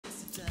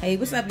Hey,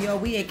 what's up, y'all?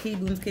 We at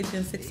Keeboo's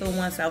Kitchen,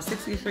 601 South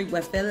 60th Street,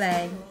 West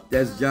LA.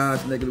 That's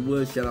Josh, neck of the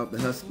woods. Shout out to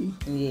Husky.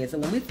 Yeah, so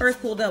when we first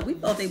pulled up, we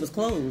thought they was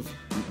closed.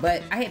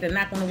 But I had to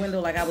knock on the window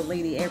like I was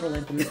Lady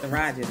Evelyn from Mr.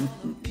 Rogers.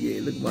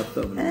 Yeah, look at my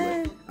thumb in the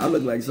way. I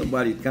look like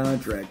somebody's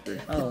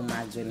contractor. Oh,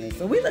 my goodness.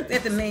 So we looked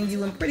at the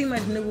menu and pretty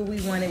much knew what we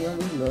wanted when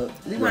we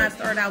looked. We want to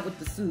start out with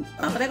the soup.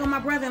 Oh, but there go my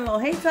brother-in-law.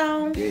 Hey,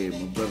 Tone. Yeah,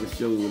 my brother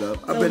showed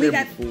up. So I've been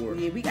there before.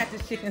 Yeah, we got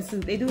this chicken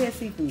soup. They do have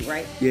seafood,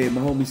 right? Yeah,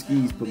 my homie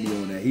Skis put me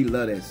on that. He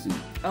love that soup.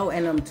 Oh,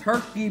 and them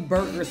turkey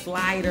burger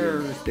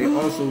sliders. Yeah. They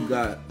also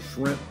got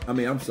shrimp.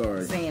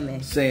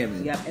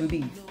 Salmon. Yep, and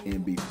beef.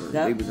 And beef.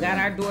 Yep. Got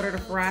our daughter the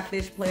fried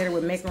fish platter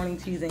with macaroni,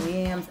 cheese, and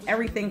yams.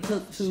 Everything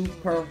cooked to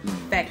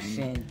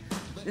perfection.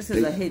 This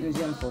is a hidden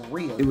gem for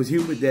real. It was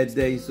humid that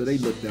day, so they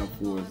looked out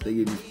for us. They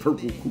gave me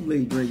purple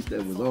Kool-Aid drinks.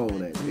 That was all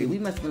that. We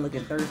must have been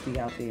looking thirsty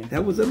out there.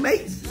 That was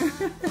amazing.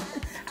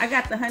 I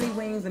got the honey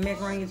wings, the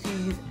macaroni and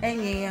cheese,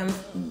 and yams.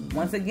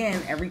 Once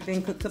again,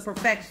 everything cooked to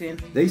perfection.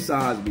 They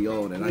sized me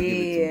all that.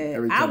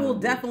 Yeah, I will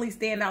definitely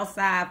stand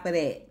outside for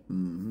that.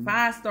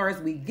 5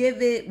 stars, we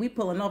give it. We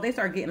pulling off. They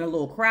start getting a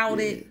little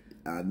crowded.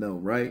 Yeah, I know,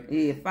 right?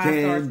 Yeah, 5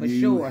 stars for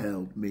sure.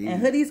 Help me?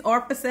 And hoodies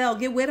are for sale.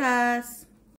 Get with us.